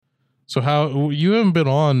So how you haven't been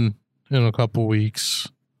on in a couple weeks?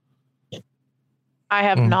 I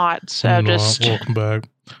have not. So just welcome back.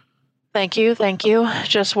 Thank you.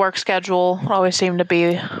 Just work schedule always seemed to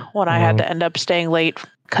be when I had to end up staying late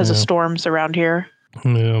because of storms around here.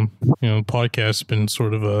 Yeah, the podcast has been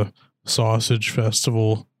sort of a sausage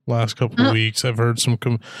festival last couple of weeks. I've heard some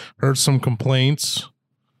complaints.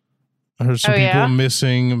 I heard some people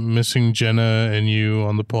missing Jenna and you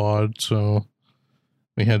on the pod, so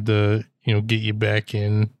we had to get you back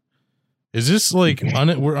in. Is this like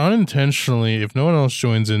we're unintentionally, if no one else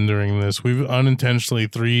joins in during this, we've unintentionally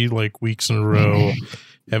 3 weeks in a row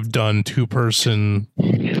have done 2-person,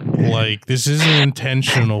 this isn't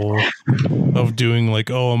intentional of doing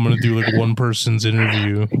I'm going to do 1 person's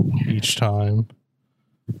interview each time.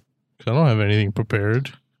 'Cause I don't have anything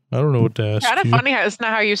prepared. I don't know what to ask. Kind of funny. Isn't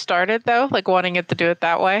that how you started though? Wanting it to do it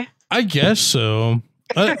that way? I guess so.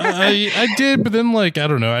 I did, but then I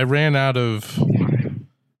don't know. I ran out of,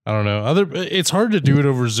 I don't know. It's hard to do it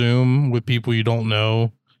over Zoom with people you don't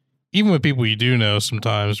know. Even with people you do know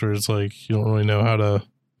sometimes where it's you don't really know how to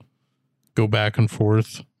go back and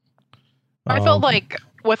forth. I felt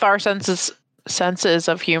with our senses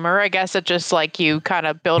of humor, I guess it just you kind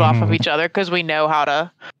of build off of each other because we know how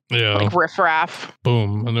to riff raff.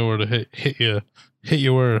 Boom. I know where to hit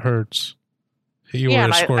you where it hurts. Hit you where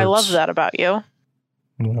it squirts. I love that about you.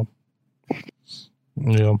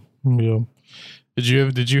 Yeah. Did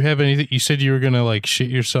you have anything? You said you were gonna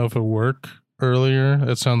shit yourself at work earlier.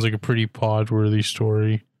 That sounds like a pretty pod-worthy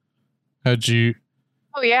story. How'd you?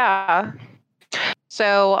 Oh yeah.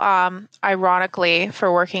 So, ironically,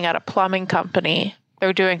 for working at a plumbing company,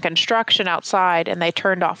 they're doing construction outside, and they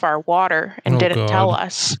turned off our water and didn't tell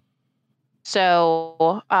us.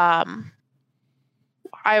 So,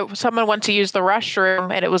 someone went to use the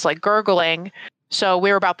restroom, and it was gurgling. So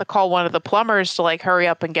we were about to call one of the plumbers to hurry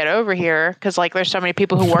up and get over here because there's so many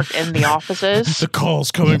people who work in the offices. The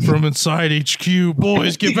call's coming from inside HQ.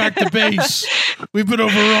 Boys, get back to base. We've been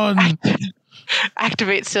overrun.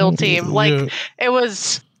 Activate SEAL team. It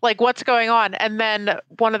was what's going on? And then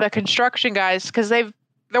one of the construction guys, because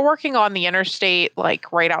they're working on the interstate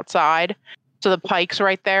right outside, so the pike's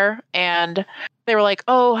right there, and they were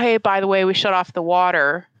oh hey, by the way, we shut off the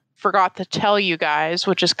water. Forgot to tell you guys,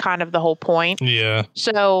 which is kind of the whole point. Yeah.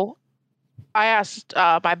 So I asked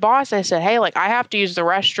my boss, I said, hey, I have to use the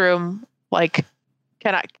restroom.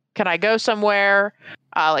 Can I go somewhere?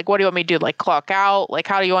 What do you want me to do? Clock out?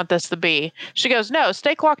 How do you want this to be? She goes, no,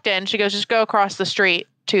 stay clocked in. She goes, just go across the street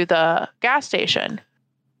to the gas station.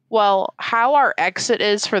 Well, how our exit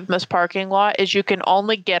is for this parking lot is you can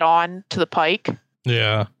only get on to the pike.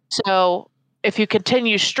 Yeah. So if you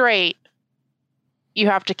continue straight, you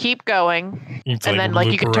have to keep going, and then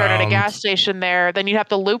you can turn at a gas station there. Then you have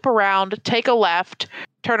to loop around, take a left,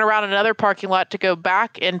 turn around another parking lot to go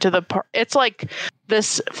back into the. It's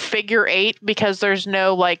this figure 8 because there's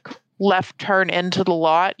no left turn into the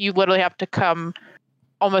lot. You literally have to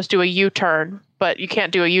almost do a U-turn, but you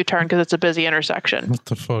can't do a U-turn because it's a busy intersection. What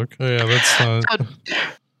the fuck? Oh, yeah, that's not. So,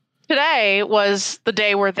 today was the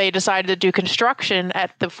day where they decided to do construction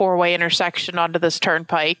at the 4-way intersection onto this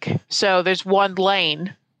turnpike. So there's one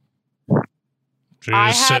lane.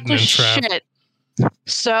 I had to shit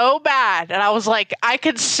so bad. And I was I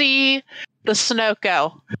could see the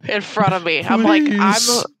Sunoco in front of me.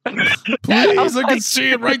 Please. Please, I can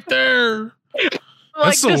see it right there.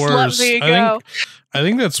 That's the worst. I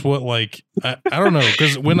think that's what I don't know,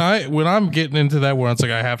 because when I'm getting into that where it's I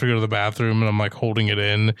have to go to the bathroom and I'm holding it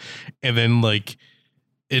in, and then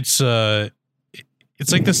it's the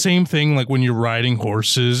same thing when you're riding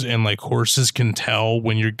horses and horses can tell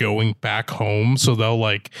when you're going back home, so they'll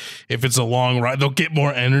if it's a long ride they'll get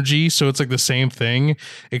more energy, so it's the same thing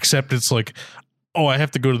except it's oh, I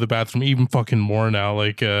have to go to the bathroom even fucking more now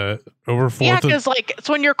over 4th. Yeah, because it's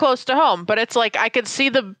when you're close to home, but it's I could see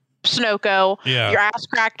the Sunoco. Yeah. Your ass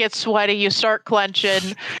crack gets sweaty. You start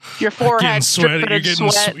clenching. Your forehead dripping in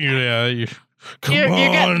sweat. Come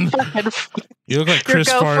on. You look like Chris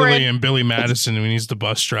Farley and Billy Madison when he's the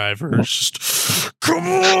bus driver. It's just, come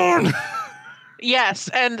on.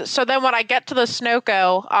 Yes. And so then when I get to the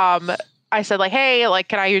Sunoco, I said hey,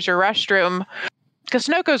 can I use your restroom? Because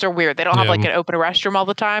Sunocos are weird. They don't have an open restroom all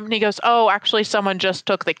the time. And he goes, oh, actually someone just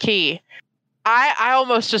took the key. I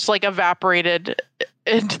almost just evaporated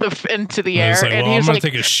into the air. And he's I'm gonna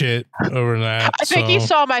take a shit over that. I think he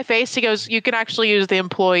saw my face. He goes, you can actually use the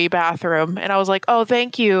employee bathroom. And I was oh,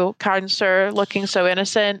 thank you, kind sir, looking so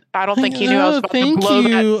innocent. I don't think he knew I was about to blow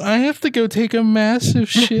that. I have to go take a massive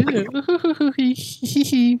shit. And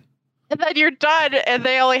then you're done, and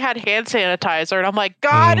they only had hand sanitizer. And I'm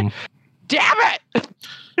God damn it.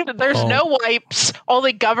 There's no wipes,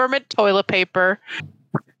 only government toilet paper.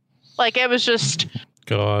 Like, it was just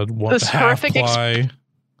this horrific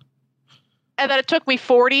and then it took me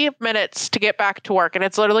 40 minutes to get back to work, and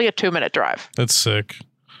it's literally a 2-minute drive. That's sick.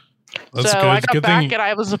 That's so good. I got back and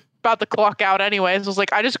I was about to clock out anyways. I was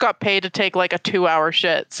like, I just got paid to take like a 2-hour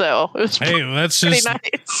shit. So it was that's pretty just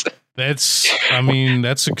nice.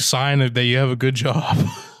 That's a sign of that you have a good job.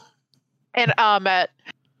 And at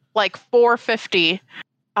like 4:50,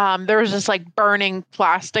 there was this like burning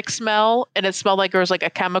plastic smell, and it smelled like there was like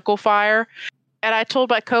a chemical fire. And I told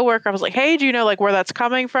my coworker, I was like, hey, do you know like where that's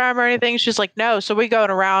coming from or anything? She's like, no. So we going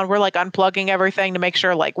around, we're like unplugging everything to make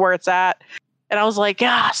sure like where it's at. And I was like,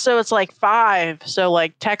 yeah, so it's like 5. So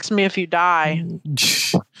like text me if you die.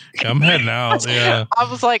 I'm heading out. Yeah. I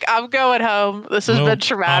was like, I'm going home. This has been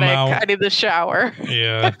traumatic. I need the shower.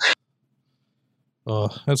 Yeah. Oh,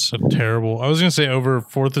 that's so terrible. I was going to say over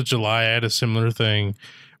 4th of July, I had a similar thing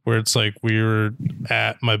where it's like we were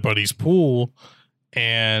at my buddy's pool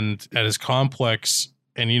and at his complex,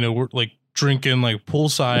 and, you know, we're like drinking like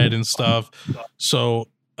poolside and stuff. So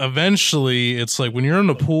eventually it's like when you're in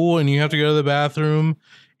the pool and you have to go to the bathroom,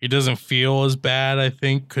 it doesn't feel as bad, I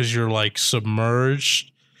think, because you're like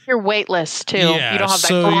submerged. You're weightless too. Yeah, you don't have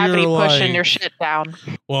that gravity pushing your shit down.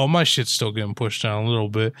 Well, my shit's still getting pushed down a little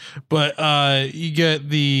bit, but you get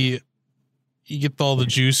all the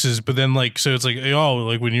juices, but then like, so it's like, oh,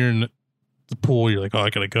 like when you're in the pool, you're like, oh, I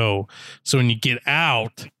gotta go. So when you get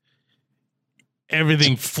out,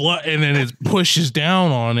 everything and then it pushes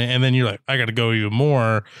down on it, and then you're like, I gotta go even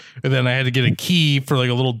more. And then I had to get a key for like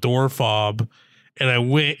a little door fob, and I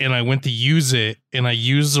went to use it, and I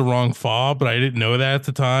used the wrong fob, but I didn't know that at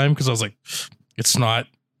the time because I was like, it's not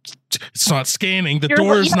scanning. The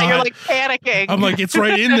door's not. You're like panicking. I'm like, it's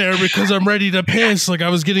right in there because I'm ready to piss. Like I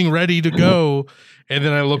was getting ready to go, and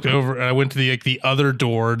then I looked over and I went to the other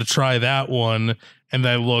door to try that one, and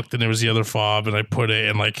I looked and there was the other fob, and I put it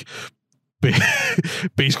and like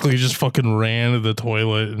basically just fucking ran to the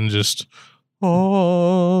toilet and just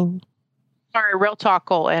All right, real talk,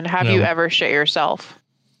 Colton. Have you ever shit yourself?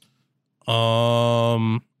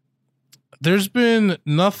 There's been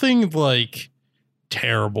nothing like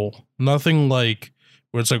terrible. Nothing like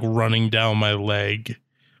where it's like running down my leg.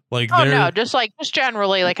 Like just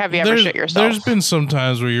generally, like, have you ever shit yourself? There's been some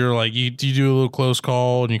times where you're like, you do a little close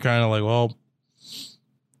call and you kind of like, well,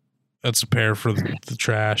 that's a pair for the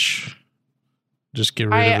trash. Just get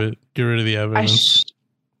rid of it. Get rid of the evidence.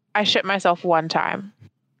 I shit myself one time,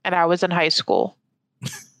 and I was in high school.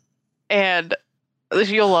 And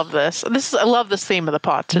you'll love this. I love this theme of the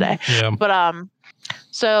pod today. Yeah. But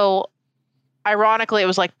so ironically, it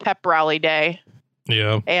was like pep rally day.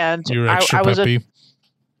 Yeah. And you were extra peppy.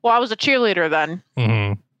 I was a cheerleader then.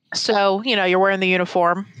 Mm-hmm. So, you know, you're wearing the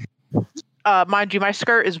uniform. Mind you, my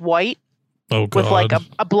skirt is white. Oh, God. With like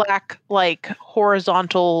a black, like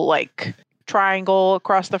horizontal, like triangle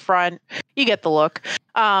across the front. You get the look.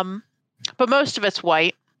 But most of it's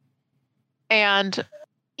white. And,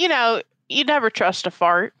 you know, you never trust a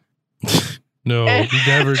fart. No, you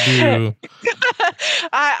never do.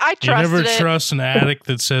 I trusted it. You never trust an addict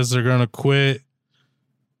that says they're going to quit.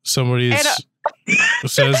 Somebody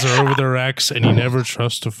says they're over their ex, and you never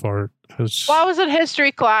trust a fart. Well, I was in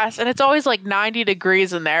history class, and it's always like 90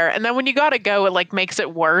 degrees in there. And then when you got to go, it like makes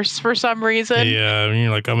it worse for some reason. Yeah, I mean,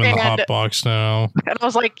 you're like, I'm in the hot box now. And I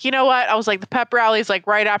was like, you know what? I was like, the pep rally's like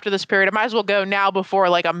right after this period. I might as well go now before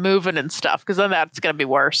like I'm moving and stuff, because then that's going to be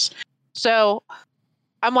worse. So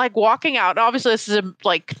I'm like walking out. And obviously, this is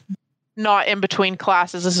like not in between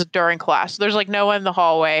classes. This is during class. So there's like no one in the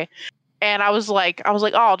hallway. And I was like, oh,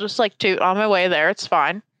 I'll just like toot on my way there. It's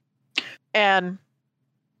fine. And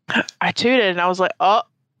I tooted and I was like, oh,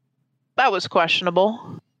 that was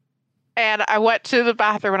questionable. And I went to the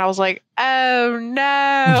bathroom and I was like, oh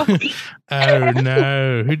no. Oh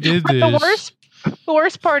no. Who did this? The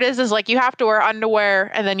worst part is like you have to wear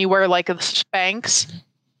underwear and then you wear like the Spanx.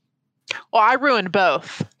 Well, I ruined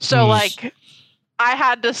both. So like I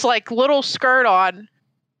had this like little skirt on.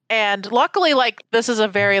 And luckily, like, this is a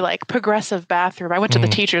very, like, progressive bathroom. I went to the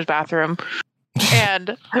teacher's bathroom.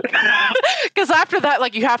 And because after that,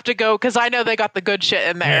 like, you have to go, because I know they got the good shit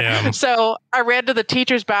in there. Yeah. So I ran to the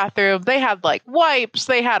teacher's bathroom. They had, like, wipes.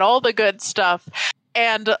 They had all the good stuff.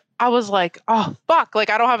 And I was like, oh, fuck. Like,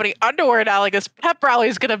 I don't have any underwear now. Like, this pep rally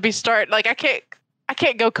is going to be starting. Like, I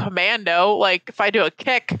can't go commando, like, if I do a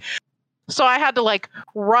kick. So I had to, like,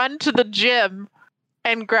 run to the gym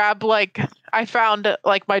and grab, like, I found,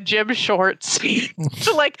 like, my gym shorts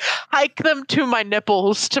to, like, hike them to my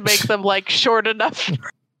nipples to make them, like, short enough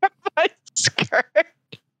for my skirt.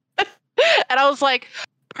 And I was like,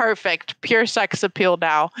 perfect, pure sex appeal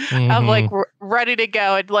now. I'm like ready to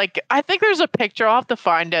go. And like, I think there's a picture. I'll have to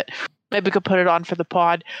find it. Maybe we could put it on for the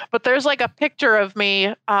pod. But there's like a picture of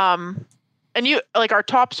me. And you like our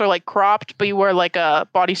tops are like cropped, but you wear like a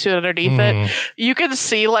bodysuit underneath it. You can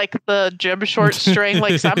see like the gym short string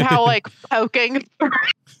like somehow like poking.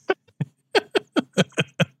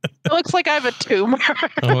 It looks like I have a tumor.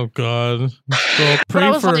 Oh God! Well,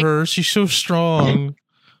 pray for her. She's so strong.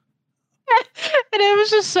 And it was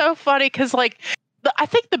just so funny because like I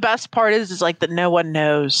think the best part is like that no one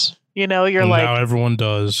knows. You know, you're like now everyone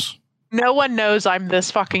does. No one knows I'm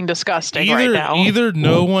this fucking disgusting right now. Either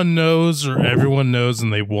no one knows or everyone knows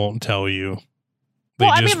and they won't tell you.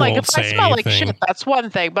 Well, I mean, like, if I smell like shit, that's one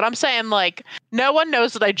thing. But I'm saying, like, no one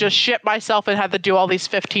knows that I just shit myself and had to do all these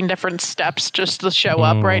 15 different steps just to show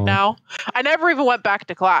up right now. I never even went back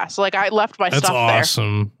to class. Like, I left my stuff there. That's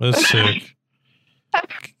awesome. That's sick.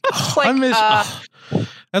 Like,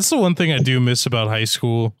 that's the one thing I do miss about high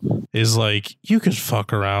school is, like, you could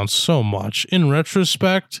fuck around so much. In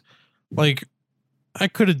retrospect, like, I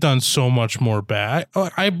could have done so much more bad.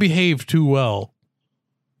 I behaved too well.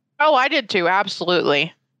 Oh, I did too.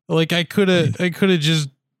 Absolutely. Like I could have just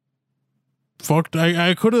fucked.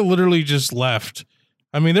 I could have literally just left.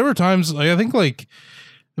 I mean, there were times I think like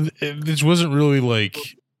this wasn't really like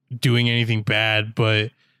doing anything bad,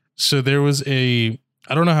 but so there was I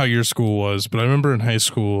don't know how your school was, but I remember in high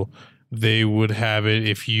school, they would have it.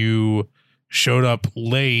 If you showed up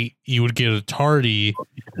late, you would get a tardy,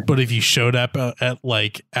 but if you showed up at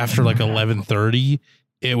like after like 11:30,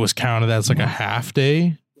 it was counted as like a half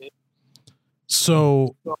day.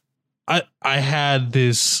 So I had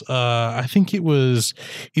this, I think it was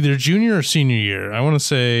either junior or senior year. I want to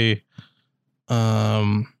say,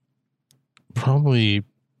 probably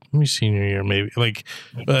maybe senior year, maybe like,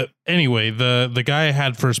 but anyway, the guy I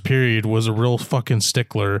had first period was a real fucking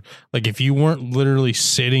stickler. Like if you weren't literally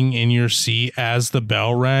sitting in your seat as the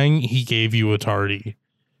bell rang, he gave you a tardy.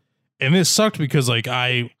 And this sucked because like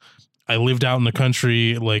I lived out in the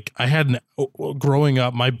country. Like I had growing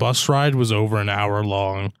up, my bus ride was over an hour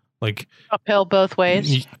long. Like uphill both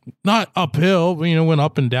ways. Not uphill, but, went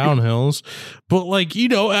up and down hills. But like,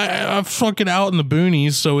 I'm fucking out in the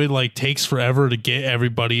boonies, so it like takes forever to get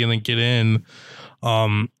everybody and then get in.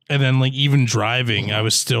 And then like even driving, I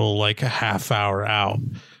was still like a half hour out.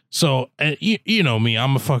 So you know me,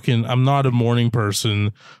 I'm not a morning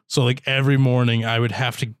person. So like every morning I would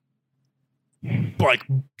have to like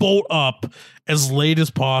bolt up as late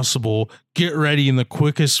as possible, get ready in the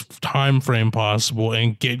quickest time frame possible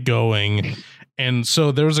and get going. And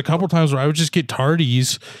so there was a couple times where I would just get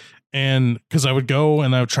tardies, and because I would go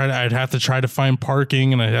and I'd have to try to find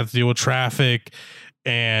parking, and I'd have to deal with traffic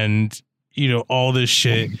and all this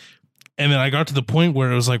shit. And then I got to the point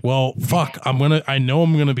where it was like, well, fuck, I know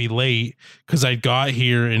I'm gonna be late because I got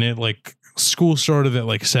here and it like school started at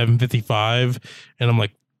like 7:55, and I'm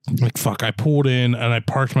like fuck, I pulled in and I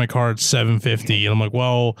parked my car at 7:50, and I'm like,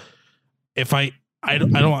 well, if I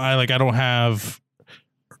don't have,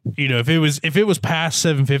 if it was past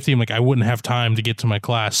 7:50, I'm like, I wouldn't have time to get to my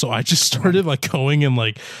class. So I just started like going and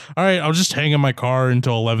like, all right, I'll just hang in my car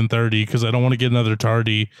until 11:30 because I don't want to get another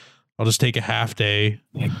tardy. I'll just take a half day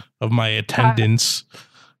of my attendance.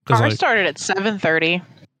 Ours started at 7:30.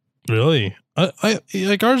 Really? I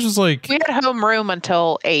like ours was like we had homeroom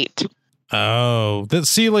until 8. Oh,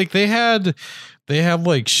 like they had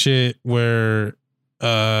like shit where,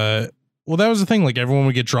 well, that was the thing. Like everyone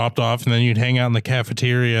would get dropped off, and then you'd hang out in the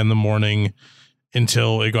cafeteria in the morning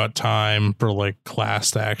until it got time for like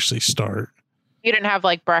class to actually start. You didn't have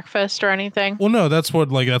like breakfast or anything? Well, no, that's why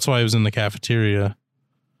I was in the cafeteria.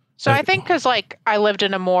 So I think because like I lived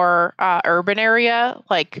in a more urban area,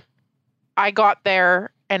 like I got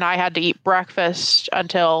there and I had to eat breakfast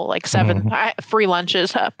until like 7. Free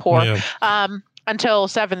lunches, poor. Yeah. Until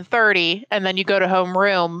 7:30, and then you go to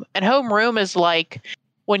homeroom. And homeroom is like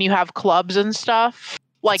when you have clubs and stuff,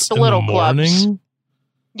 like it's the little clubs.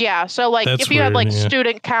 Yeah, so like if you had like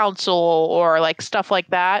student council or like stuff like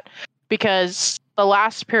that, because the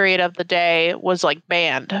last period of the day was like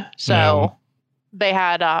band, so they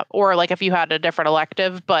had or like if you had a different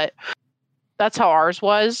elective, but that's how ours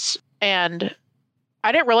was. And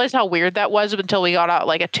I didn't realize how weird that was until we got out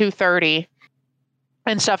like at 2:30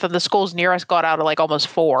 and stuff. And the schools near us got out at like almost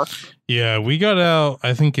 4. Yeah, we got out.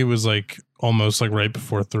 I think it was like almost like right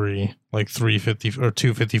before 3, like 3:50 or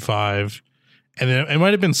 2:55, and then it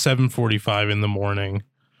might have been 7:45 in the morning.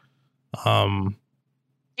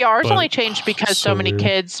 Yeah, ours only changed because so many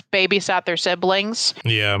kids babysat their siblings.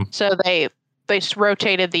 Yeah, so they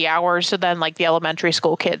rotated the hours. So then like the elementary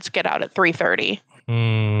school kids get out at 3:30.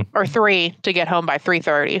 or 3 to get home by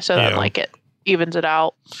 3:30. So then like it evens it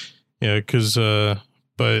out. Yeah, because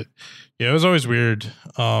but yeah, it was always weird.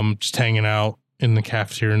 Just hanging out in the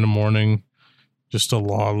cafeteria in the morning, just a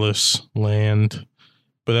lawless land.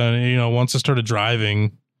 But then once I started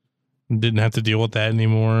driving, didn't have to deal with that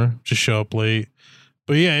anymore. Just show up late.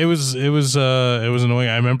 But yeah, it was annoying.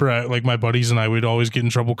 I remember like my buddies and I would always get in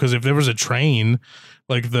trouble because if there was a train,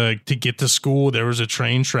 like to get to school, there was a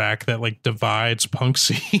train track that like divides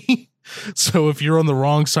Punxsutawney. So if you're on the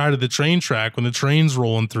wrong side of the train track when the train's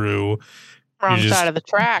rolling through, wrong side of the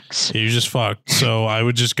tracks, you're just fucked. So I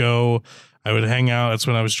would just go. I would hang out. That's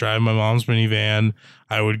when I was driving my mom's minivan.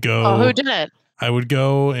 I would go. Oh, who didn't? I would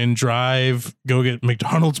go and go get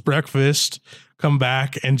McDonald's breakfast, come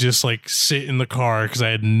back and just like sit in the car because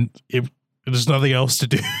there's nothing else to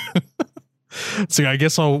do. So I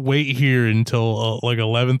guess I'll wait here until like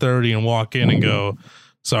 11:30 and walk in and go,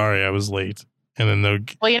 sorry, I was late. And then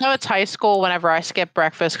well, it's high school whenever I skipped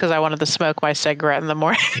breakfast because I wanted to smoke my cigarette in the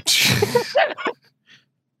morning.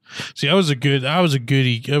 See, I was a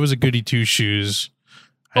goody two shoes.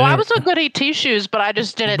 Well, I was a goody two shoes, but I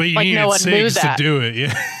just didn't like no one knew that. To do it,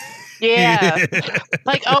 yeah. Yeah.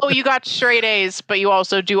 Like, oh, you got straight A's, but you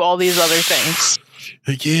also do all these other things.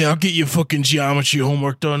 Like, yeah, I'll get your fucking geometry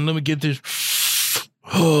homework done. Let me get this.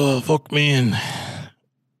 Oh, fuck, man.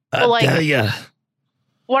 Well, tell ya.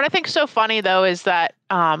 What I think is so funny, though, is that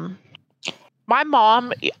my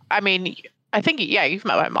mom, I mean, I think, you've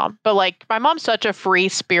met my mom, but like my mom's such a free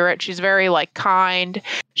spirit. She's very like kind.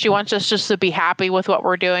 She wants us just to be happy with what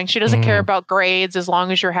we're doing. She doesn't care about grades as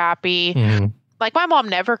long as you're happy. Like my mom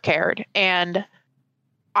never cared. And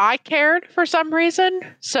I cared for some reason.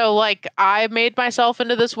 So like I made myself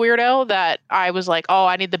into this weirdo that I was like, oh,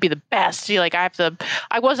 I need to be the best.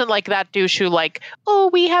 I wasn't like that douche who like, oh,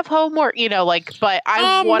 we have homework, but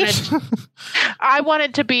I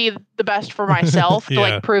wanted to be the best for myself to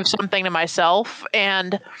like prove something to myself.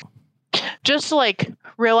 And just like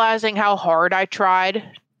realizing how hard I tried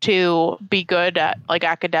to be good at like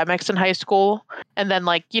academics in high school. And then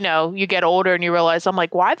like, you get older and you realize I'm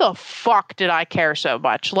like, why the fuck did I care so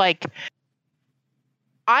much? Like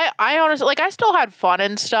I honestly, like I still had fun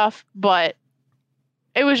and stuff, but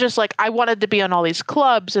it was just like, I wanted to be on all these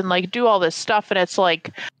clubs and like do all this stuff. And it's like,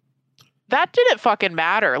 that didn't fucking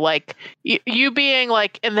matter. Like you being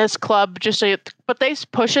like in this club, but they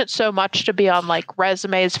push it so much to be on like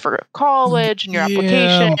resumes for college and your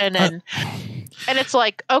application and it's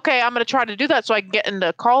like, okay, I'm going to try to do that so I can get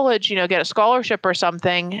into college, get a scholarship or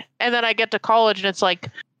something. And then I get to college and it's like,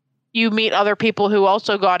 you meet other people who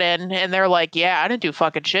also got in and they're like, yeah, I didn't do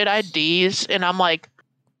fucking shit. I had D's. And I'm like,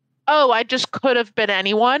 oh, I just could have been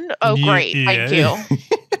anyone. Oh, great. Thank you.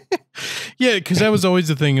 Yeah. Cause that was always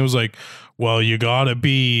the thing. It was like, well, you gotta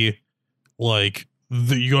be like,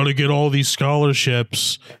 you gotta get all these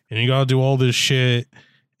scholarships and you gotta do all this shit.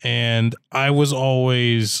 And I was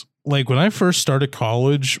always like, when I first started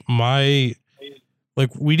college, I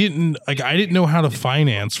didn't know how to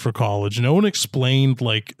finance for college. No one explained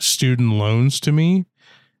like student loans to me.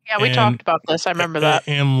 Yeah, we talked about this. I remember that.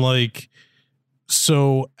 And like,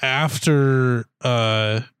 so after,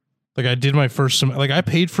 like I did my first I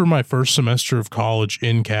paid for my first semester of college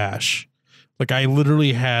in cash. Like I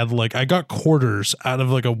literally had I got quarters out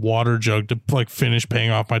of like a water jug to like finish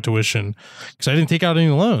paying off my tuition because I didn't take out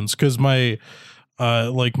any loans because my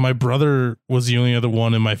brother was the only other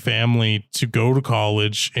one in my family to go to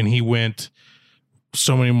college and he went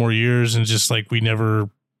so many more years and just like we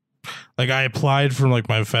never I applied for like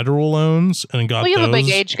my federal loans and got you have a big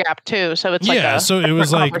age gap too, so it's like so it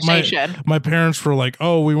was like my parents were like,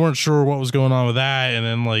 oh, we weren't sure what was going on with that, and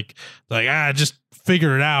then like just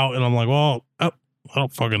figure it out. And I'm like, well, I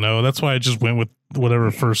don't fucking know. That's why I just went with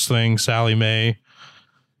whatever first thing, Sally Mae.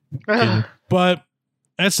 But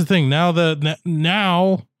that's the thing. Now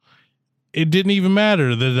it didn't even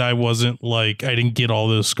matter that I wasn't like, I didn't get all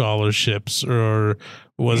those scholarships or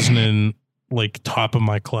wasn't in like top of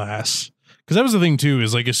my class. Cause that was the thing too,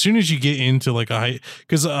 is like, as soon as you get into like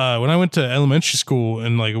cause when I went to elementary school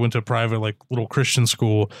and like I went to a private, like little Christian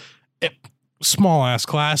school, small ass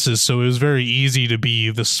classes. So it was very easy to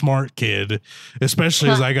be the smart kid, especially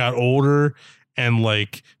as I got older and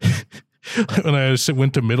like when I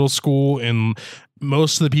went to middle school, and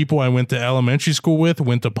most of the people I went to elementary school with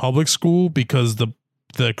went to public school because the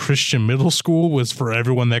Christian middle school was for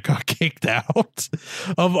everyone that got kicked out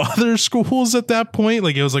of other schools at that point.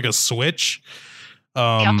 Like it was like a switch. The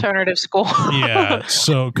alternative school. Yeah.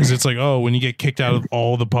 So, cause it's like, oh, when you get kicked out of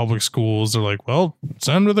all the public schools, they're like, well,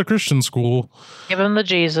 send to the Christian school. Give them the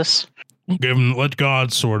Jesus. Let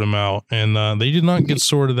God sort them out. And they did not get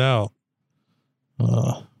sorted out.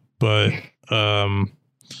 But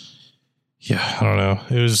yeah, I don't know.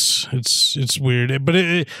 It's weird, but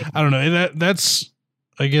I don't know. That's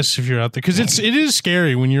I guess if you're out there, because it is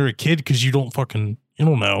scary when you're a kid because you don't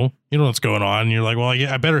know what's going on. And you're like, well,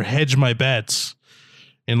 yeah, I better hedge my bets.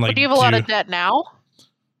 And like, do you have a lot of debt now?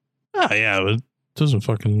 Oh yeah, but it doesn't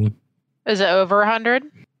fucking. Is it over 100?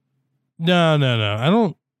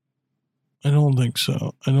 No. I don't think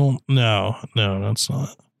so. No, that's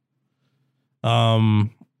not.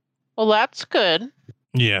 Well, that's good.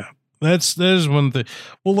 Yeah, that is one thing.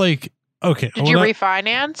 Well, like, okay. Did you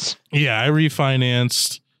refinance? Yeah, I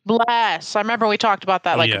refinanced. Bless. I remember we talked about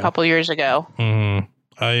that a couple years ago. Mm-hmm.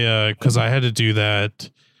 Because I had to do that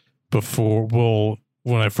before. Well,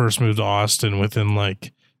 when I first moved to Austin, within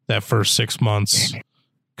like that first 6 months,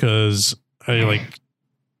 because I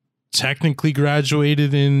technically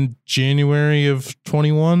graduated in January of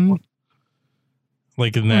 21.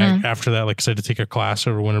 Like in that, after that, like I said, to take a class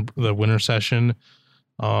over the winter session.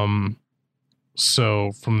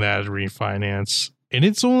 So from that refinance, and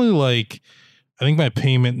it's only like, I think my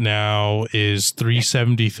payment now is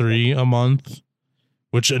 $373 a month,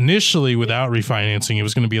 which initially without refinancing, it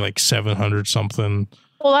was going to be like 700 something.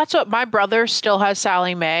 Well, that's what my brother still has.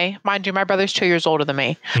 Sallie Mae, mind you, my brother's 2 years older than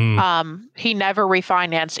me. He never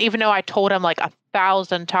refinanced, even though I told him like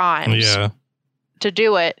 1,000 times to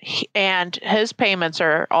do it. And his payments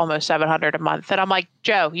are almost 700 a month. And I'm like,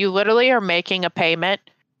 Joe, you literally are making a payment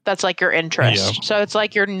that's like your interest. Yeah. So it's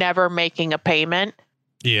like you're never making a payment.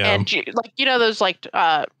 Yeah. And those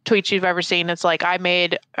tweets you've ever seen. It's like I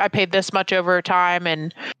paid this much over time,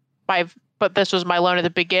 and but this was my loan at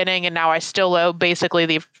the beginning, and now I still owe basically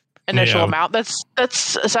the initial amount. That's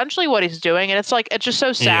essentially what he's doing, and it's like it's just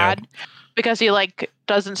so sad because he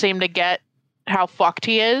doesn't seem to get how fucked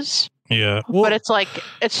he is. Yeah, but it's like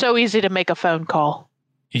it's so easy to make a phone call.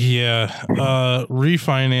 Yeah,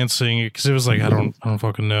 refinancing, because it was like I don't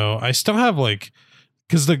fucking know. I still have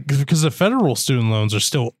because the federal student loans are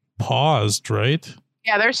still paused, right?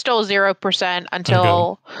 Yeah, they're still 0%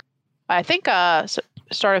 until I think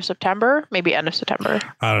start of September, maybe end of September.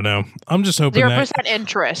 I don't know. I'm just hoping 0%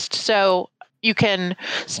 interest, so you can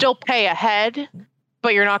still pay ahead,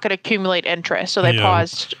 but you're not going to accumulate interest. So they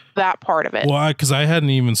paused that part of it. Well, because I hadn't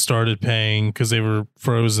even started paying because they were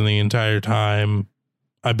frozen the entire time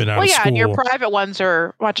I've been out of school. And your private ones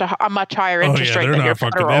are a much higher interest rate than your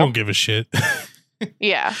federal. They don't give a shit.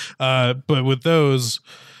 Yeah. But with those,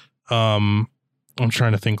 I'm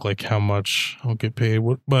trying to think how much I'll get paid.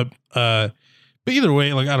 But either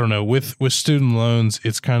way, I don't know. With student loans,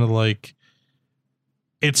 it's kind of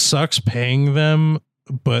it sucks paying them.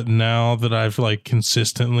 But now that I've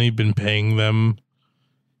consistently been paying them,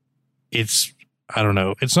 I don't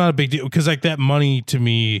know. It's not a big deal because that money to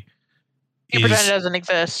me. You pretend it doesn't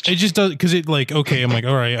exist. It just does because okay. I'm like,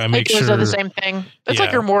 all right. I make sure the same thing. It's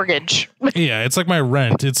like your mortgage. Yeah, it's like my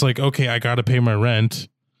rent. It's like, okay, I got to pay my rent.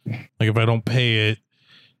 If I don't pay it,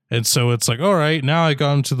 and so it's like, all right. Now I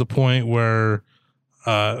gotten to the point where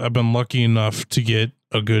I've been lucky enough to get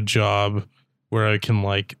a good job where I can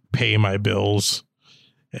pay my bills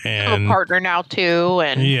and a partner now too,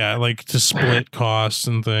 and to split costs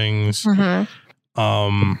and things. And.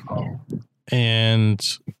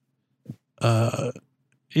 I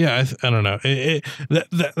don't know.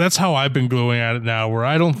 That's how I've been going at it now, where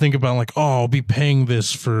I don't think about I'll be paying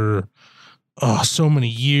this for so many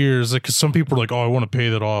years. Because some people are I want to pay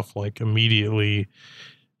that off immediately,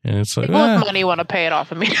 and it's like people with money want to pay it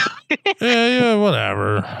off immediately. yeah,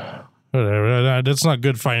 whatever. That's not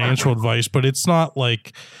good financial advice, but it's not I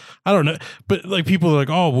don't know. But people are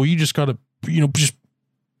oh, well, you just got to just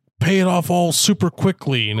pay it off all super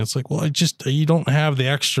quickly, and it's well, you don't have the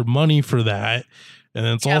extra money for that, and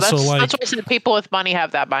it's also that's what I said. People with money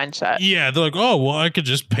have that mindset. Yeah, they're oh, well, I could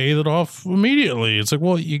just pay that off immediately. It's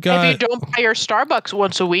well, you got. If you don't pay your Starbucks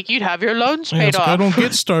once a week, you'd have your loans paid off. I don't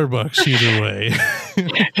get Starbucks either way,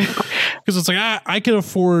 because it's I can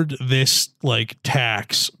afford this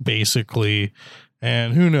tax basically,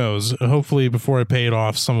 and who knows? Hopefully, before I pay it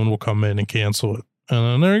off, someone will come in and cancel it, and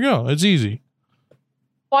then there you go. It's easy.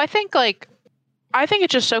 Well, I think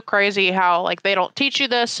it's just so crazy how they don't teach you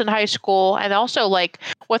this in high school, and also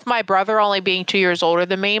with my brother only being 2 years older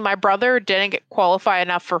than me, my brother didn't qualify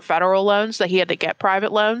enough for federal loans that he had to get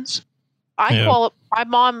private loans. My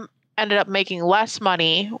mom ended up making less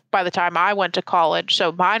money by the time I went to college,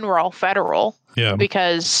 so mine were all federal. Yeah,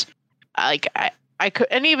 because I could,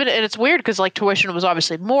 and it's weird because tuition was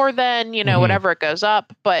obviously more than whatever it goes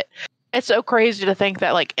up, but. It's so crazy to think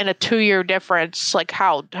that in a 2-year difference,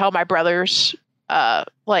 how my brother's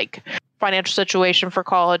financial situation for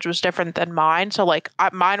college was different than mine. So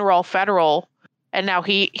mine were all federal, And now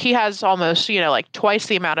he has almost, like twice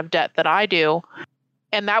the amount of debt that I do.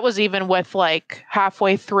 And that was even with like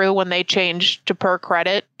halfway through when they changed to per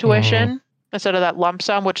credit tuition instead of that lump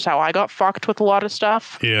sum, which is how I got fucked with a lot of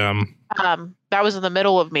stuff. Yeah. That was in the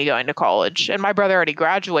middle of me going to college, and my brother already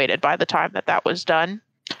graduated by the time that was done.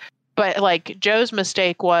 But like Joe's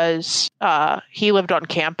mistake was he lived on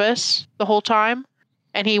campus the whole time,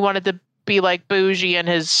 and he wanted to be like bougie in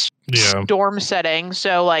his dorm setting.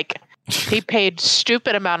 So like he paid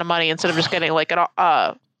stupid amount of money instead of just getting like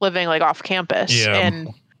living like off campus. Yeah.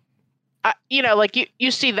 And like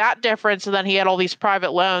you see that difference, and then he had all these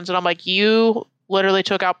private loans, and I'm like, you literally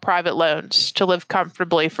took out private loans to live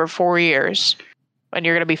comfortably for 4 years, and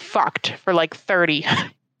you're gonna be fucked for like 30. Yeah.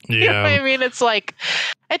 You know what I mean? It's like,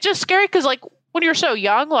 it's just scary because like when you're so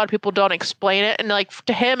young, a lot of people don't explain it, and like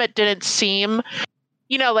to him, it didn't seem,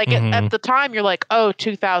 like at the time, you're like, oh,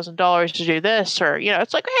 $2,000 to do this, or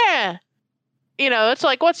it's like, it's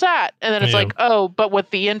like, what's that? And then it's like, oh, but with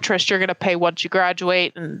the interest you're gonna pay once you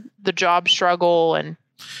graduate, and the job struggle, and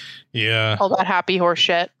all that happy horse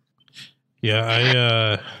shit.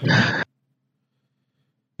 Yeah,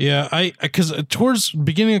 because towards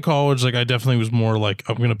beginning of college, like I definitely was more like,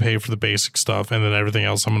 I'm going to pay for the basic stuff and then everything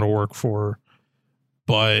else I'm going to work for.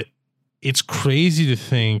 But it's crazy to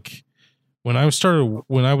think when I was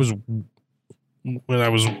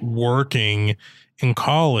working in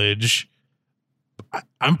college,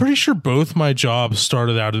 I'm pretty sure both my jobs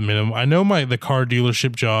started out at minimum. I know the car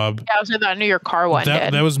dealership job. Yeah, I knew your car one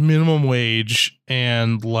did. That was minimum wage,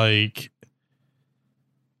 and like,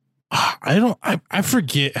 I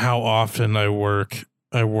forget how often I worked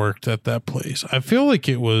at that place. I feel like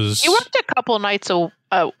it was. You worked a couple nights a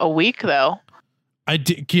week though. I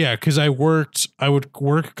did, yeah, because I would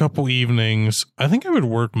work a couple evenings. I think I would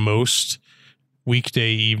work most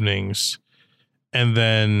weekday evenings, and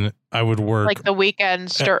then I would work like the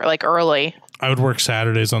weekends start like early. I would work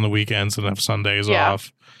Saturdays on the weekends and have Sundays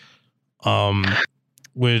off.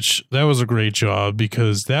 Which that was a great job,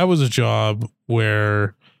 because that was a job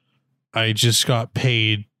where I just got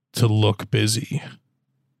paid to look busy.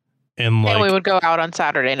 And like, and we would go out on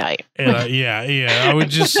Saturday night. And I would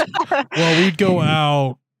just, we'd go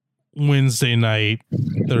out Wednesday night,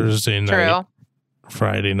 Thursday night,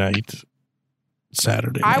 Friday night,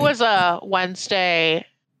 Saturday night. I was a Wednesday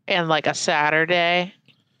and like a Saturday.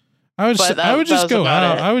 I would just go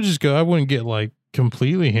out. I would just go. I wouldn't get like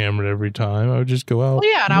completely hammered every time. I would just go out.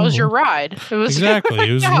 Well, yeah, and I was your ride. It was exactly.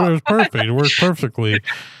 It was perfect. It worked perfectly.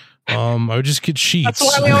 I would just get sheets.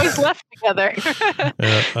 That's why we always left together.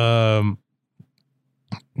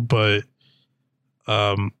 But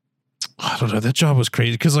I don't know. That job was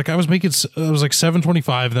crazy because like I was like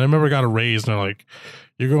 $725, and then I remember I got a raise, and they're like,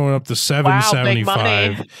 "You're going up to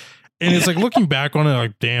 $775." And it's like, looking back on it,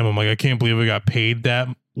 like, damn, I'm like, I can't believe I got paid that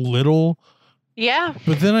little. Yeah.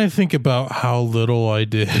 But then I think about how little I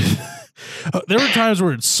did. There were times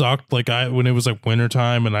where it sucked, like when it was like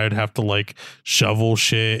wintertime and I'd have to like shovel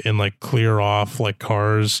shit and like clear off like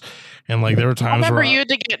cars, and like there were times where you had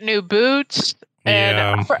to get new boots.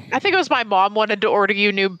 And I think it was my mom wanted to order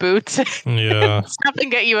you new boots. Yeah. Stop and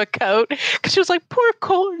get you a coat, because she was like, poor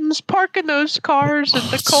Colton's parking those cars in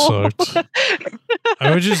the cold. I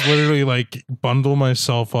would just literally like bundle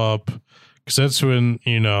myself up, because that's when,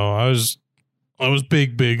 I was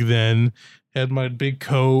big then, had my big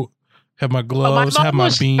coat, had my gloves, had my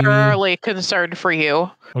beanie. My mom was thoroughly concerned for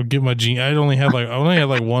you. I'll get my jeans. I only had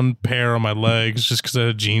like one pair on my legs just because I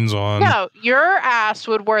had jeans on. No, your ass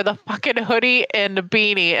would wear the fucking hoodie and the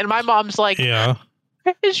beanie, and my mom's like, "Yeah,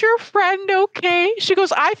 is your friend okay?" She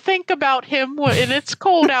goes, "I think about him when it's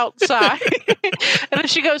cold outside." And then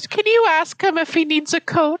she goes, "Can you ask him if he needs a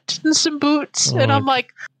coat and some boots?" And I'm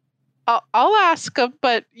like, I'll ask him,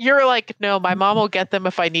 but you're like, "No, my mom will get them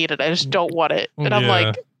if I need it. I just don't want it." And I'm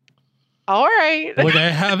like, all right. Like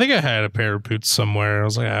I think I had a pair of boots somewhere. I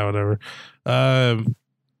was like, whatever. I'm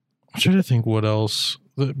trying to think what else.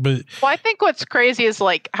 But I think what's crazy is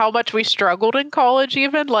like how much we struggled in college.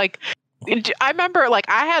 Even like, I remember like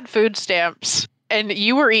I had food stamps, and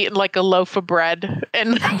you were eating like a loaf of bread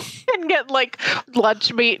and get like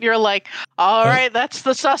lunch meat, and you're like, all right, that's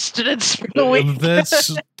the sustenance for the week.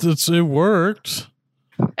 That's it worked.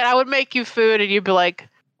 And I would make you food, and you'd be like,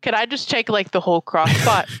 "Can I just take like the whole crock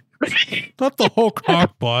pot?" Not the whole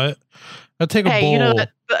crock pot. I'd take a bowl.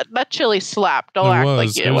 That chili slapped. Don't act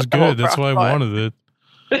like it was good. That's why I wanted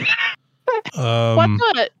it.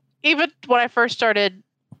 Even when I first started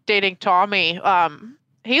dating Tommy,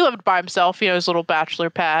 he lived by himself, his little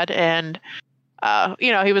bachelor pad, and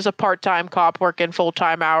he was a part-time cop working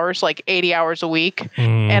full-time hours, like 80 hours a week.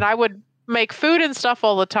 And I would make food and stuff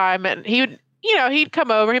all the time, and he'd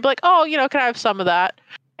come over. He'd be like, "Oh, can I have some of that?"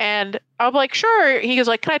 And I'm like, "Sure." He was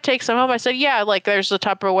like, "Can I take some home?" I said, "Yeah." Like, there's the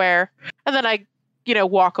Tupperware, and then I,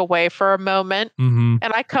 walk away for a moment, and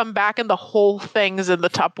I come back and the whole thing's in the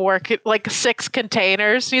Tupperware, like 6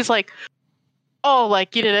 containers. He's like, "Oh,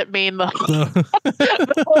 like you didn't mean the."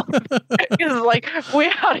 He's like, "We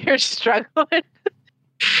out here struggling."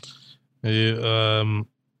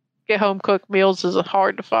 Get home cooked meals is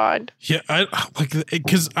hard to find. Yeah,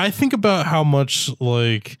 because I think about how much,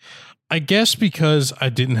 like, I guess because I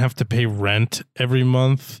didn't have to pay rent every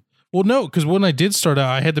month. Well, no, because when I did start out,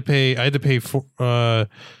 I had to pay for it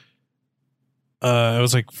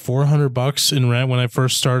was like $400 in rent when I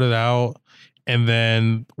first started out. And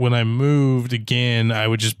then when I moved again, I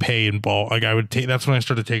would just pay in bulk. Like that's when I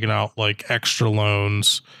started taking out like extra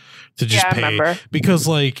loans to just pay. I remember. Because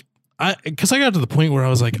like I got to the point where I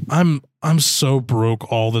was like, I'm so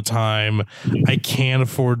broke all the time. I can't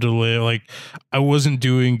afford to live. Like I wasn't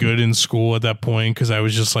doing good in school at that point because I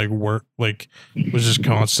was just like was just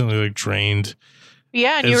constantly like drained.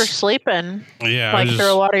 Yeah, and you were sleeping. Yeah, like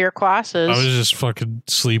through a lot of your classes. I was just fucking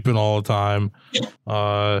sleeping all the time.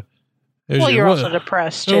 You're also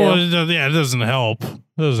depressed too. Well, yeah, it doesn't help. It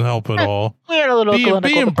doesn't help at all. We had a little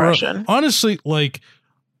clinical depression. Honestly, like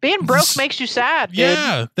being broke makes you sad, dude.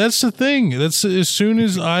 Yeah, that's the thing. That's as soon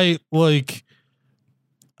as I like.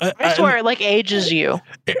 I swear, it like ages you.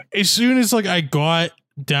 As soon as like I got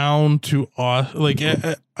down to like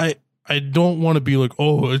I don't want to be like,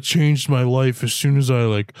 oh, it changed my life as soon as I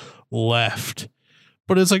like left.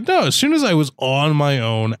 But it's like, no, as soon as I was on my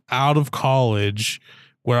own out of college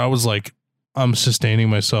where I was like, I'm sustaining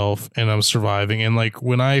myself and I'm surviving. And like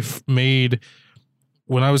when I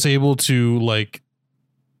was able to like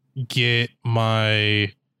get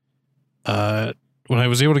my, when I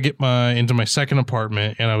was able to get into my second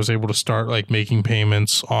apartment and I was able to start like making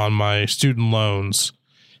payments on my student loans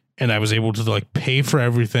and I was able to like pay for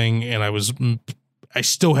everything and I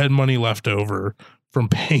still had money left over from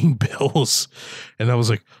paying bills. And I was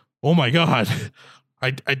like, oh my God,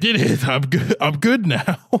 I did it. I'm good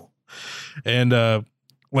now. And,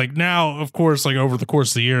 like now, of course, like over the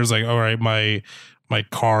course of the years, like, all right, my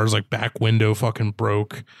car's like back window fucking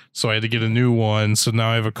broke. So I had to get a new one. So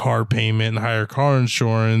now I have a car payment and higher car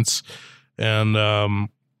insurance. And,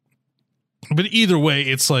 but either way,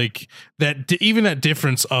 it's like that, even that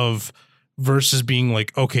difference of versus being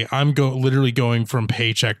like, okay, I'm literally going from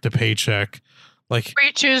paycheck to paycheck. Like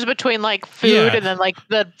you choose between like food and then like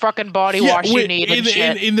the fucking body wash you need and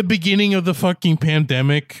shit. In the beginning of the fucking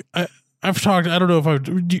pandemic, I've talked, I don't know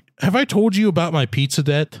if have I told you about my pizza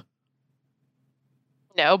debt?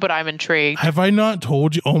 No, but I'm intrigued. Have I not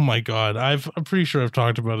told you? Oh my God. I'm pretty sure I've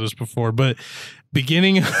talked about this before, but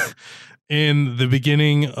in the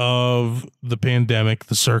beginning of the pandemic,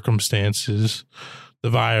 the circumstances, the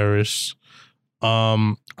virus,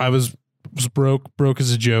 I was broke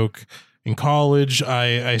as a joke. In college,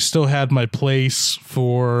 I still had my place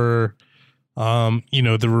for,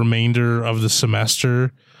 the remainder of the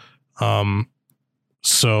semester. But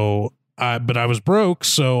I was broke,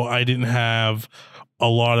 so I didn't have a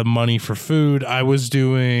lot of money for food. I was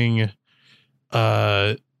doing,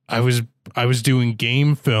 I was doing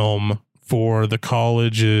game film for the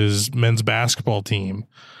college's men's basketball team.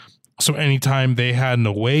 So anytime they had an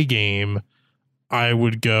away game, I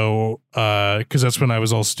would go, because that's when I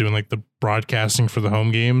was also doing like the broadcasting for the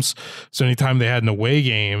home games. So anytime they had an away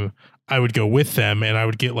game, I would go with them and I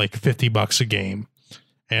would get like $50 a game.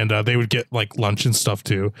 And they would get like lunch and stuff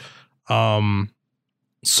too.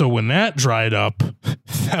 So when that dried up,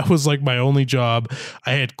 that was like my only job.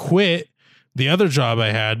 I had quit the other job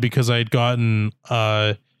I had because I had gotten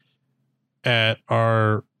at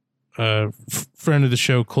our friend of the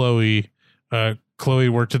show, Chloe. Chloe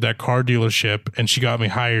worked at that car dealership and she got me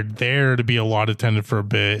hired there to be a lot attendant for a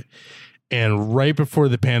bit. And right before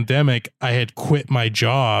the pandemic, I had quit my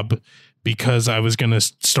job because I was going to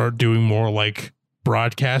start doing more like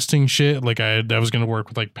broadcasting shit. Like I was going to work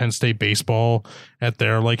with like Penn State baseball at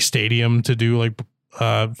their like stadium to do like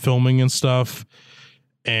filming and stuff.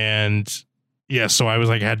 And yeah, so I was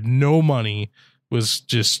like, had no money, was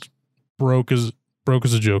just broke as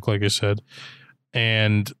a joke, like I said.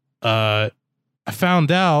 And, I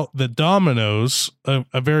found out that Domino's,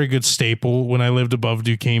 a very good staple when I lived above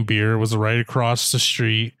Duquesne Beer, was right across the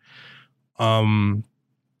street. Found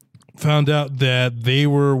out that they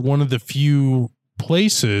were one of the few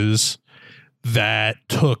places that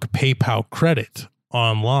took PayPal credit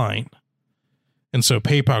online. And so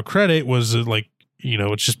PayPal credit was like,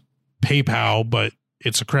 it's just PayPal, but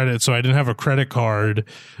it's a credit. So I didn't have a credit card,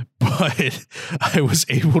 but I was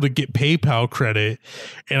able to get PayPal credit.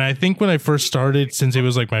 And I think when I first started, since it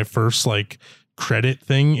was like my first like credit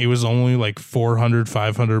thing, it was only like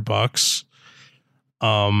 $400-$500.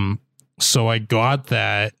 So I got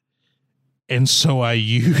that. And so I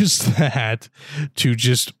used that to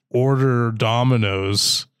just order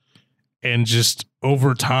Domino's, and just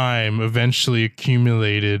over time eventually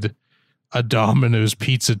accumulated a Domino's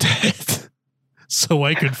pizza debt so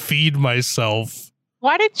I could feed myself.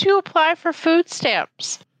 Why did you apply for food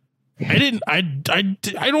stamps? I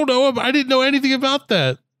don't know. I didn't know anything about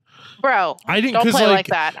that. Bro, don't play like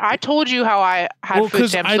that. I told you how I had food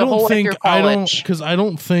stamps the whole way through college. Because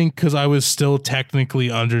I was still technically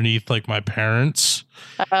underneath like my parents.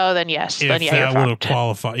 Oh, then yes. Then yeah, that would have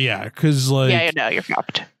qualified. Yeah, because like you're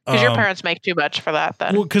fucked. Because your parents make too much for that.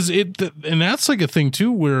 Then well, because and that's like a thing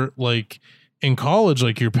too, where like in college,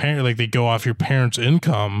 like your parent, like they go off your parents'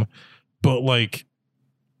 income, but like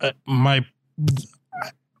my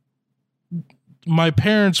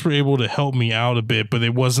parents were able to help me out a bit, but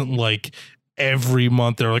it wasn't like every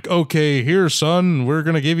month they're like, okay, here, son, we're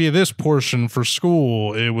going to give you this portion for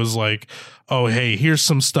school. It was like, oh, hey, here's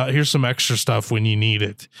some stuff. Here's some extra stuff when you need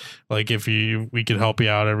it. Like we could help you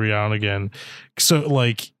out every now and again. So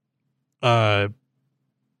like, so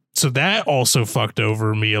that also fucked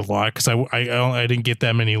over me a lot. Cause I didn't get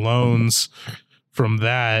that many loans from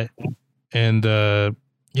that. And,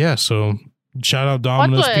 yeah, so shout out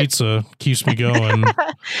Domino's Pizza, keeps me going.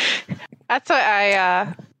 That's what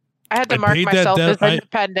I had to mark myself as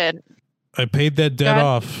independent. I paid that debt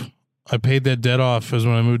off. I paid that debt off as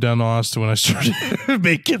when I moved down to Austin, when I started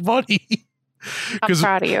making money. I'm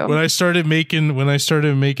proud of you. When I started making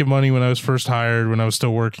money when I was first hired, when I was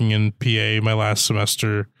still working in PA my last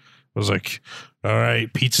semester, I was like, all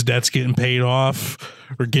right, pizza debt's getting paid off.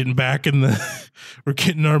 We're getting back we're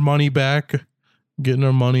getting our money back, getting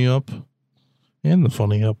our money up. And the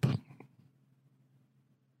funny up.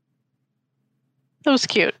 That was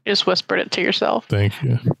cute. You just whispered it to yourself. Thank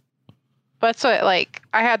you. But so like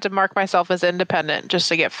I had to mark myself as independent just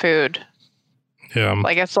to get food. Yeah.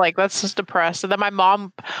 Like it's like that's just depressed. And then my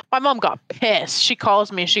mom got pissed. She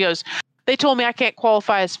calls me. She goes, "They told me I can't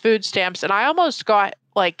qualify as food stamps," and I almost got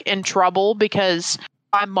like in trouble because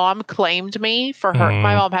my mom claimed me for her.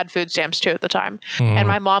 My mom had food stamps too at the time. And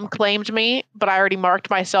my mom claimed me, but I already marked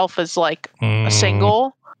myself as like a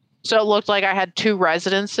single. So it looked like I had two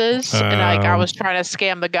residences and like I was trying to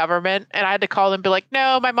scam the government, and I had to call them and be like,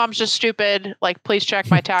 "No, my mom's just stupid. Like, please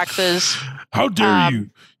check my taxes." How dare you?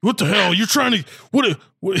 What the hell? You're trying to, what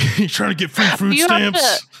you're trying to get free food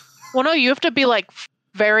stamps? No, you have to be like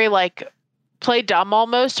very like play dumb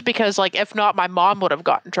almost, because like if not, my mom would have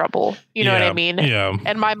gotten in trouble. You know what I mean? Yeah.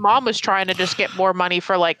 And my mom was trying to just get more money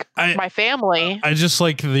for like my family. I just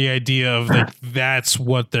like the idea of like that's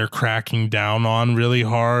what they're cracking down on really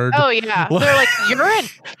hard. Oh yeah. They're like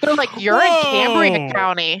you're in Cambria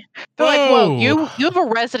County. They're like, whoa, you have a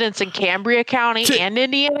residence in Cambria County and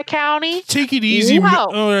Indiana County? Take it easy.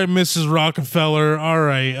 All right, Mrs. Rockefeller. All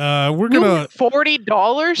right. We're gonna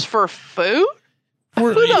 $40 for food?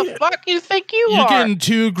 Who the fuck you think you are? You're getting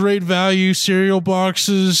 2 great value cereal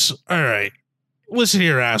boxes. All right. Listen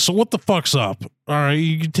here, asshole. What the fuck's up? All right.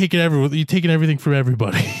 You're taking everything from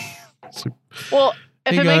everybody. So, well,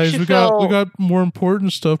 if hey it guys, makes you we got more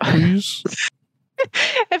important stuff, please.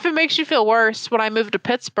 If it makes you feel worse, when I moved to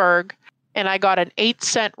Pittsburgh and I got an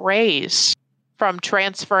 8-cent raise from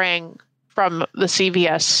transferring from the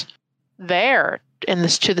CVS there to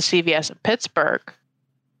the CVS in Pittsburgh,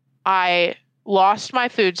 I lost my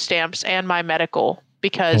food stamps and my medical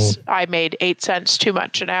because I made 8 cents too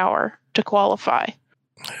much an hour to qualify.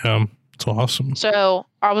 Yeah, it's awesome. So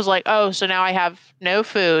I was like, oh, so now I have no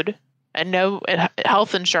food and no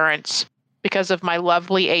health insurance because of my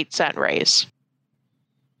lovely 8-cent raise.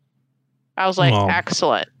 I was like,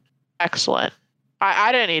 excellent.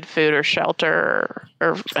 I didn't need food or shelter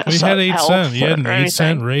or you had 8 cents. You had an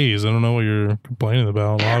 8-cent raise. I don't know what you're complaining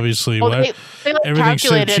about. Obviously, they everything's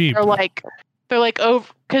so cheap. They're like, oh,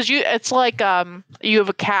 because it's like you have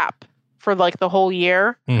a cap for like the whole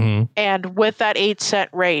year, and with that 8-cent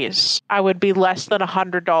raise, I would be less than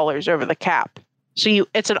 $100 over the cap. So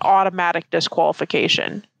it's an automatic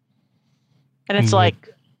disqualification, and it's like,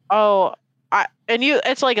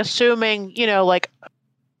 it's like assuming, like,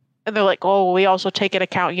 and they're like, oh, we also take into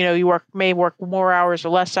account, you may work more hours or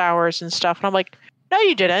less hours and stuff, and I'm like, no,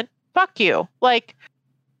 you didn't. Fuck you. Like,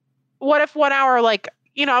 what if 1 hour, like,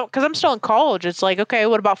 because I'm still in college, it's like, okay,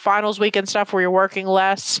 what about finals week and stuff where you're working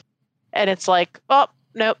less? And it's like, oh,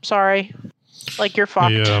 nope, sorry. Like, you're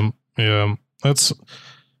fucked. Yeah.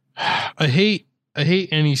 I hate I hate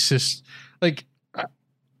any system. Like,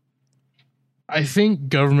 I think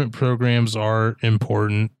government programs are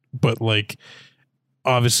important, but like,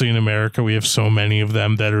 obviously in America, we have so many of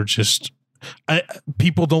them that are just,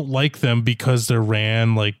 people don't like them because they're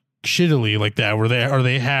ran like shittily like that, where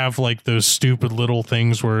they have like those stupid little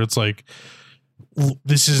things where it's like,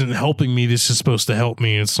 this isn't helping me. This is supposed to help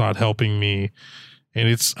me. And it's not helping me. And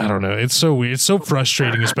it's, I don't know. It's so weird. It's so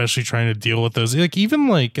frustrating, especially trying to deal with those. Like, even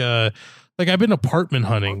like I've been apartment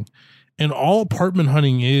hunting, and all apartment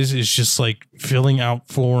hunting is just like filling out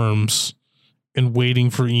forms and waiting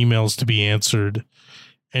for emails to be answered.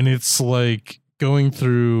 And it's like going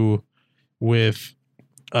through with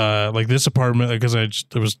like this apartment, because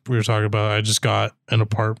we were talking about, I just got an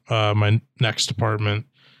my next apartment,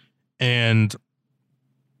 and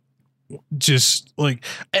just like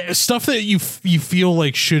stuff that you feel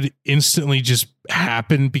like should instantly just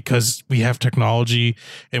happen because we have technology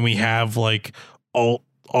and we have like all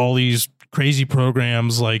these crazy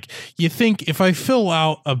programs. Like, you think if I fill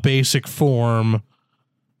out a basic form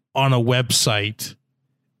on a website,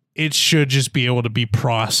 it should just be able to be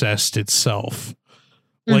processed itself.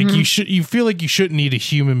 Like, you feel like you shouldn't need a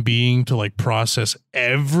human being to like process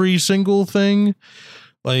every single thing.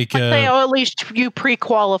 Like, at least you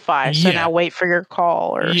pre-qualify, so now wait for your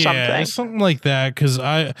call or something like that. Because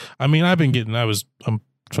I'm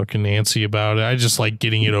fucking antsy about it. I just like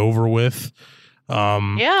getting it over with.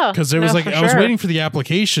 Because there was I was waiting for the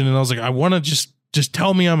application, and I was like, I want to just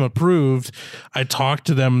tell me I'm approved. I talked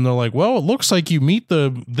to them, and they're like, well, it looks like you meet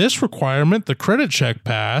this requirement. The credit check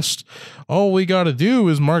passed. All we got to do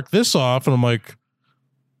is mark this off. And I'm like,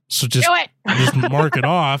 so just mark it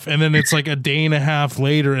off. And then it's like a day and a half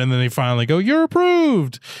later, and then they finally go, you're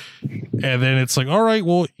approved. And then it's like, all right,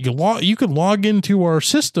 well, you could log into our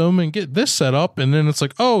system and get this set up. And then it's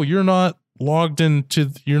like, oh, you're not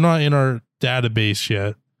you're not in our database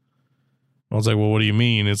yet. I was like, well, what do you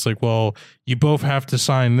mean? It's like, well, you both have to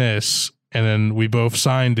sign this. And then we both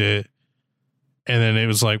signed it. And then it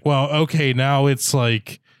was like, well, okay, now it's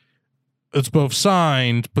like, it's both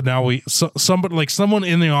signed, but now someone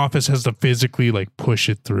in the office has to physically like push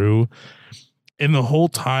it through. And the whole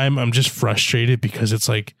time I'm just frustrated because it's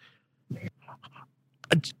like,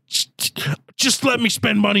 just let me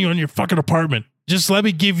spend money on your fucking apartment. Just let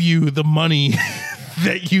me give you the money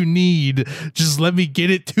that you need. Just let me get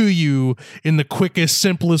it to you in the quickest,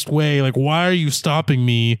 simplest way. Like, why are you stopping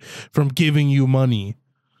me from giving you money?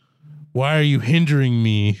 Why are you hindering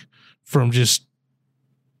me from just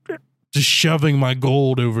shoving my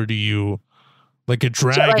gold over to you like a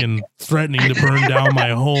dragon threatening to burn down my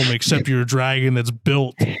home, except you're a dragon that's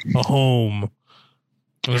built a home.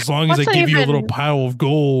 And as long as I give you a little pile of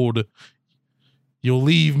gold, you'll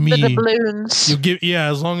leave me the doubloons.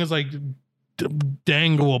 As long as I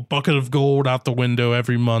dangle a bucket of gold out the window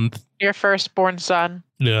every month. Your firstborn son.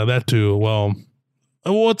 Yeah, that too. Well,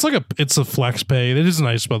 it's a flex pay. That is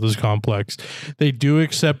nice about this complex. They do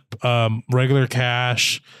accept regular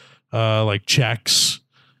cash, like checks,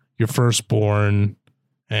 your firstborn,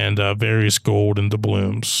 and various gold and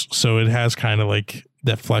doubloons. So it has kind of like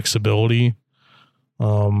that flexibility,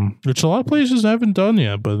 which a lot of places haven't done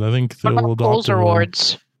yet. But I think they'll adopt Kohl's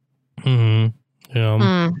rewards. Mm-hmm.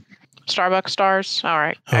 Yeah. Starbucks stars. All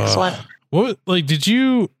right. Excellent. What did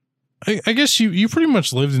you? I guess you pretty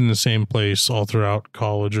much lived in the same place all throughout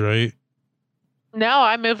college, right? No,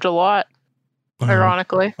 I moved a lot.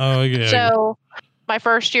 Ironically. Oh, yeah. So my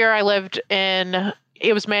first year, I lived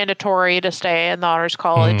it was mandatory to stay in the honors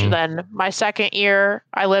college. Then my second year,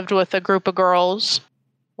 I lived with a group of girls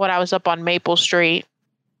when I was up on Maple Street.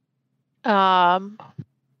 My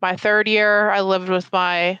third year, I lived with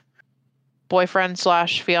my boyfriend /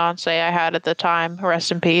 fiance I had at the time,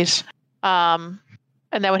 rest in peace. And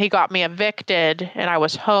then when he got me evicted and I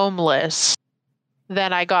was homeless,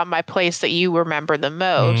 then I got my place that you remember the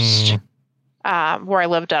most, where I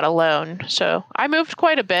lived out alone. So I moved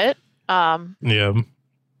quite a bit. Yeah.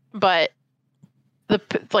 But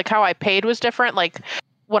how I paid was different. Like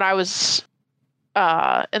when I was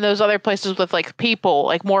in those other places with like people,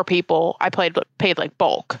 like more people, I paid like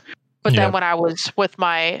bulk. But then when I was with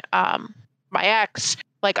my my ex,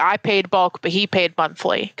 like I paid bulk, but he paid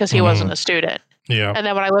monthly because he wasn't a student. Yeah. And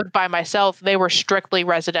then when I lived by myself, they were strictly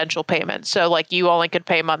residential payments. So like you only could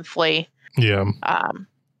pay monthly. Yeah.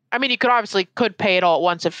 I mean, you could pay it all at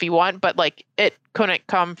once if you want, but like it couldn't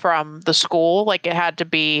come from the school. Like it had to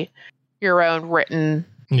be your own written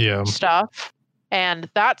stuff. And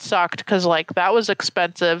that sucked because like that was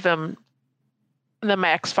expensive. And then my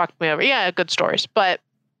ex fucked me over. Yeah, good stories. But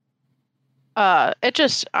it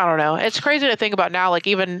just, I don't know. It's crazy to think about now. Like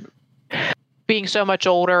even being so much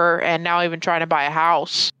older and now even trying to buy a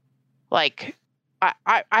house. Like,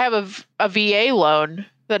 I have a VA loan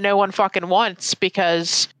that no one fucking wants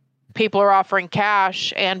because people are offering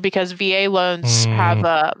cash, and because VA loans have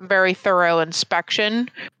a very thorough inspection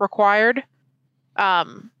required.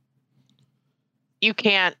 You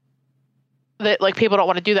can't, like, people don't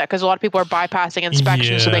want to do that because a lot of people are bypassing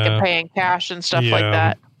inspections so they can pay in cash and stuff like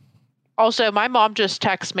that. Also, my mom just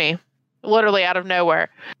texted me, literally out of nowhere.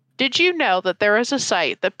 Did you know that there is a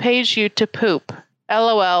site that pays you to poop?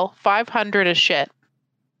 LOL, 500 is shit.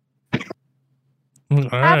 I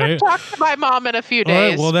haven't talked to my mom in a few days. All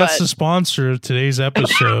right, well, that's the sponsor of today's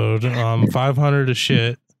episode. 500 a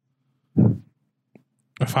shit.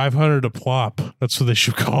 500 a plop. That's what they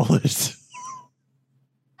should call it.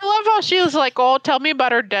 I love how she was like, oh, tell me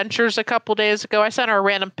about her dentures a couple days ago. I sent her a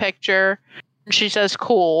random picture, and she says,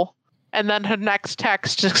 cool. And then her next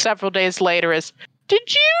text several days later is,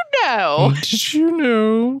 did you know? Did you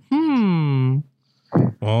know?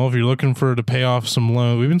 Well, if you're looking for to pay off some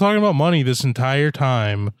loan, we've been talking about money this entire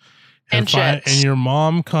time. And your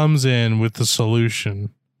mom comes in with the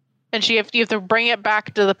solution. And you have to bring it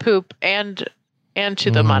back to the poop and to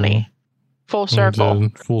the money. Full circle.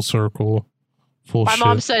 Full circle. My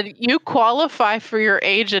mom said, you qualify for your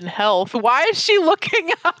age and health. Why is she looking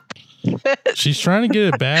up this? She's trying to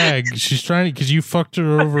get it back. She's trying to, because you fucked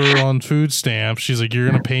her over on food stamps. She's like, you're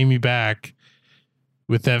going to pay me back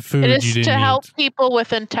with that food you didn't eat. To help people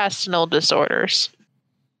with intestinal disorders.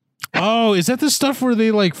 Oh, is that the stuff where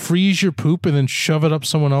they like freeze your poop and then shove it up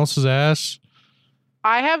someone else's ass?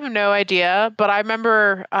 I have no idea, but I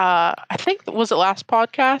remember, I think, was it last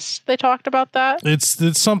podcast they talked about that?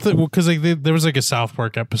 It's something, because like there was like a South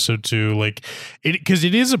Park episode too, like because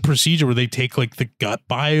it is a procedure where they take like the gut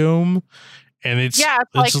biome, and it's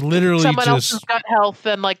like literally someone else's gut health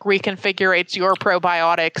and like reconfigurates your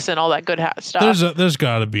probiotics and all that good stuff. There's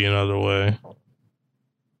got to be another way.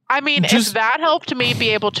 I mean, if that helped me be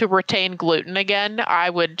able to retain gluten again, I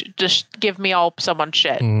would just give me someone's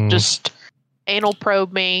shit. Just anal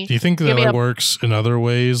probe me. Do you think that works in other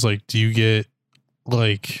ways? Like, do you get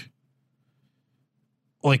like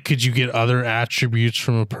could you get other attributes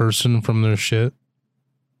from a person from their shit?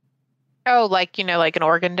 Oh, like, like an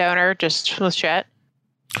organ donor just with shit?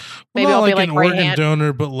 Maybe I'll be like an organ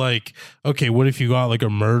donor, but like, okay, what if you got like a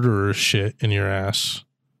murderer's shit in your ass?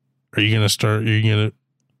 Would you want to kill?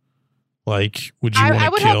 I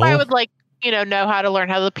would hope I would know how to learn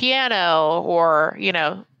how to piano or,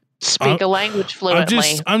 speak a language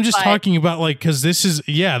fluently. I'm just talking about because this is,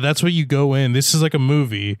 that's what you go in. This is like a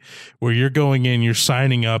movie where you're going in, you're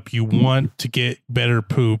signing up, you want to get better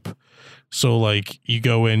poop. So like you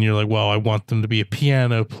go in, you're like, well, I want them to be a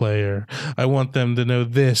piano player. I want them to know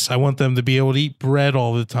this. I want them to be able to eat bread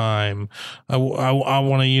all the time. I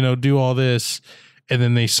want to, do all this. And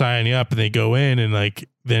then they sign you up and they go in and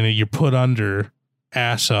then you're put under,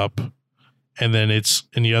 ass up. And then it's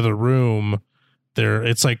in the other room.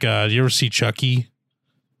 It's like, you ever see Chucky?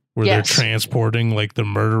 Where they're transporting like the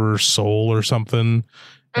murderer's soul or something.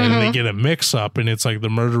 And they get a mix up and it's like the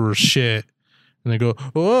murderer's shit. And they go,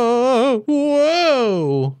 whoa,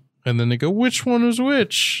 whoa. And then they go, which one is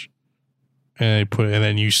which? And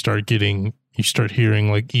then you start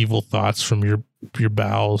hearing like evil thoughts from your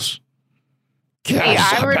bowels. Hey,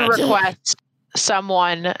 I would request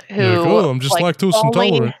someone who I'm just lactose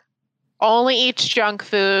intolerant. Only eats junk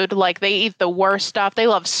food. Like they eat the worst stuff. They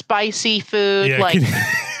love spicy food. Yeah,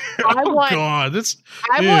 I want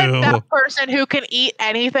that person who can eat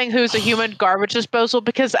anything, who's a human garbage disposal,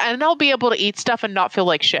 and they'll be able to eat stuff and not feel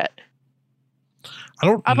like shit. I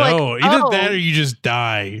don't know. Either that or you just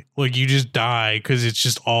die. Like you just die because it's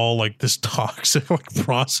just all like this toxic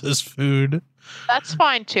processed food. That's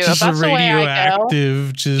fine too. If that's the way I go,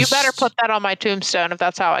 you better put that on my tombstone if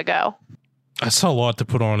that's how I go. That's a lot to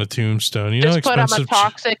put on a tombstone. Just put on a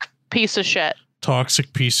toxic piece of shit.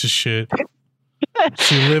 Toxic piece of shit.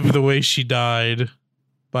 She lived the way she died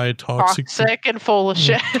by a toxic and full of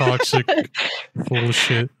shit. Toxic, full of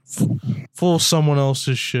shit. Full of someone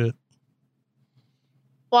else's shit.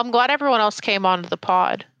 Well, I'm glad everyone else came onto the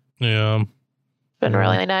pod. Yeah. Been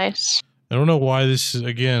really nice. I don't know why this is,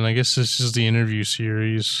 again, I guess this is the interview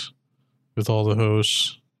series with all the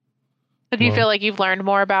hosts. Do you feel like you've learned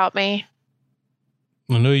more about me?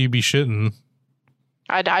 I know you be shitting.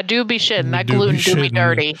 I do be shitting. That gluten do me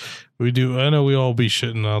dirty. We do. I know we all be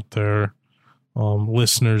shitting out there.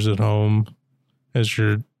 Listeners at home, as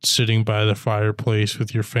you're sitting by the fireplace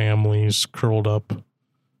with your families curled up,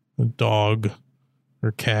 a dog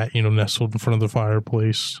or cat, nestled in front of the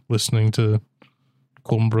fireplace, listening to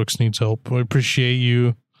Colton Brooks Needs Help. I appreciate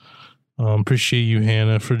you. Appreciate you,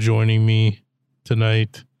 Hannah, for joining me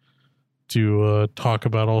tonight to talk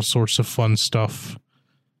about all sorts of fun stuff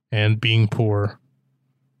and being poor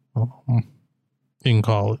in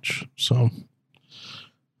college. So,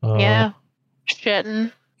 yeah,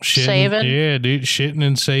 shitting, saving. Yeah, dude, shitting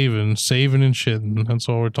and saving. Saving and shitting. That's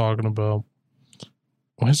all we're talking about.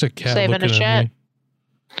 Why is that cat saving looking at me?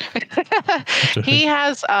 He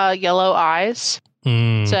has yellow eyes,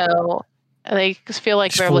 so they feel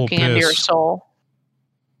like they're looking into your soul.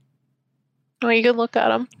 Oh, you can look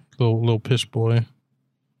at him. Little piss boy.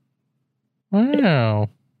 Wow.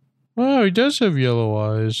 Wow, he does have yellow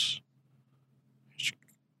eyes.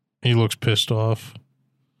 He looks pissed off.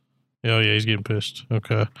 Oh, yeah, he's getting pissed.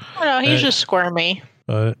 Okay. Oh, no, he's just squirmy.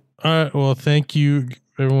 All right. Well, thank you,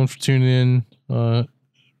 everyone, for tuning in.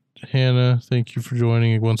 Hannah, thank you for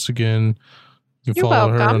joining once again. You can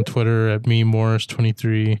follow her on Twitter at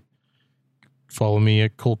memorris23. Follow me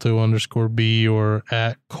at Colto_B or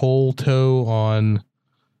at Colto on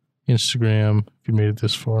Instagram if you made it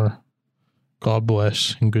this far. God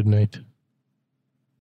bless and good night.